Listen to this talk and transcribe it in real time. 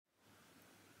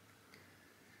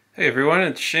Hey everyone,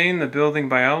 it's Shane, the building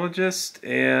biologist,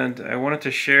 and I wanted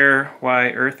to share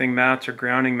why earthing mats or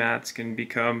grounding mats can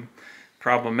become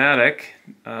problematic.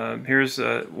 Here's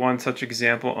one such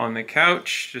example on the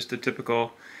couch, just a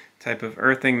typical type of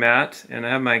earthing mat, and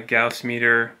I have my Gauss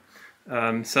meter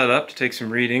set up to take some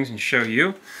readings and show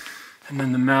you. And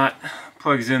then the mat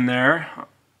plugs in there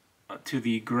to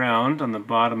the ground on the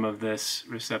bottom of this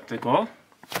receptacle.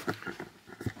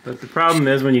 But the problem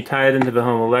is when you tie it into the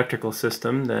home electrical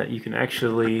system that you can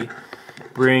actually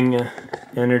bring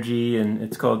energy, and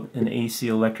it's called an AC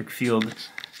electric field,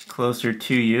 closer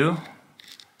to you.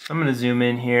 I'm going to zoom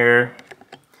in here,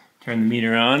 turn the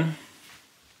meter on.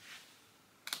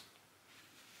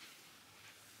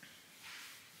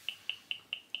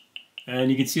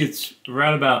 And you can see it's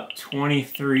right about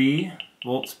 23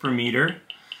 volts per meter.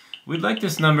 We'd like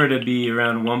this number to be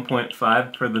around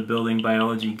 1.5 per the building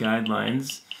biology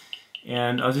guidelines.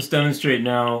 And I'll just demonstrate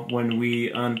now when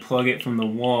we unplug it from the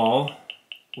wall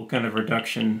what kind of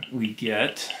reduction we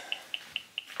get.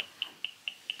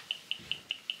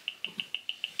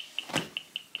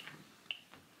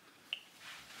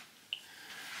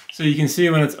 So you can see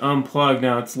when it's unplugged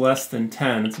now it's less than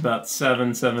 10. It's about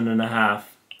 7.5.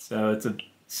 So it's a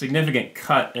significant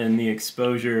cut in the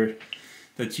exposure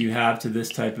that you have to this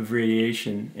type of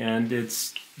radiation, and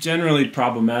it's generally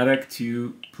problematic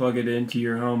to plug it into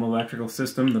your home electrical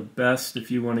system. The best,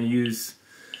 if you want to use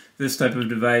this type of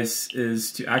device,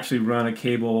 is to actually run a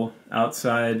cable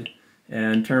outside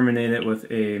and terminate it with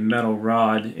a metal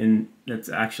rod that's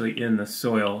actually in the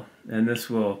soil, and this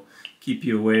will keep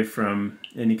you away from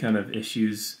any kind of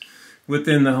issues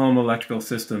within the home electrical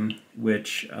system,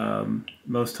 which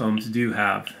most homes do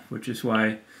have, which is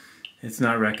why it's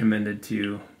not recommended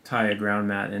to tie a ground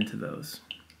mat into those.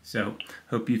 So,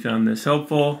 hope you found this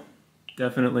helpful.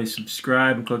 Definitely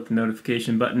subscribe and click the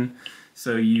notification button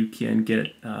so you can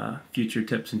get future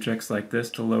tips and tricks like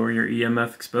this to lower your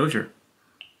EMF exposure.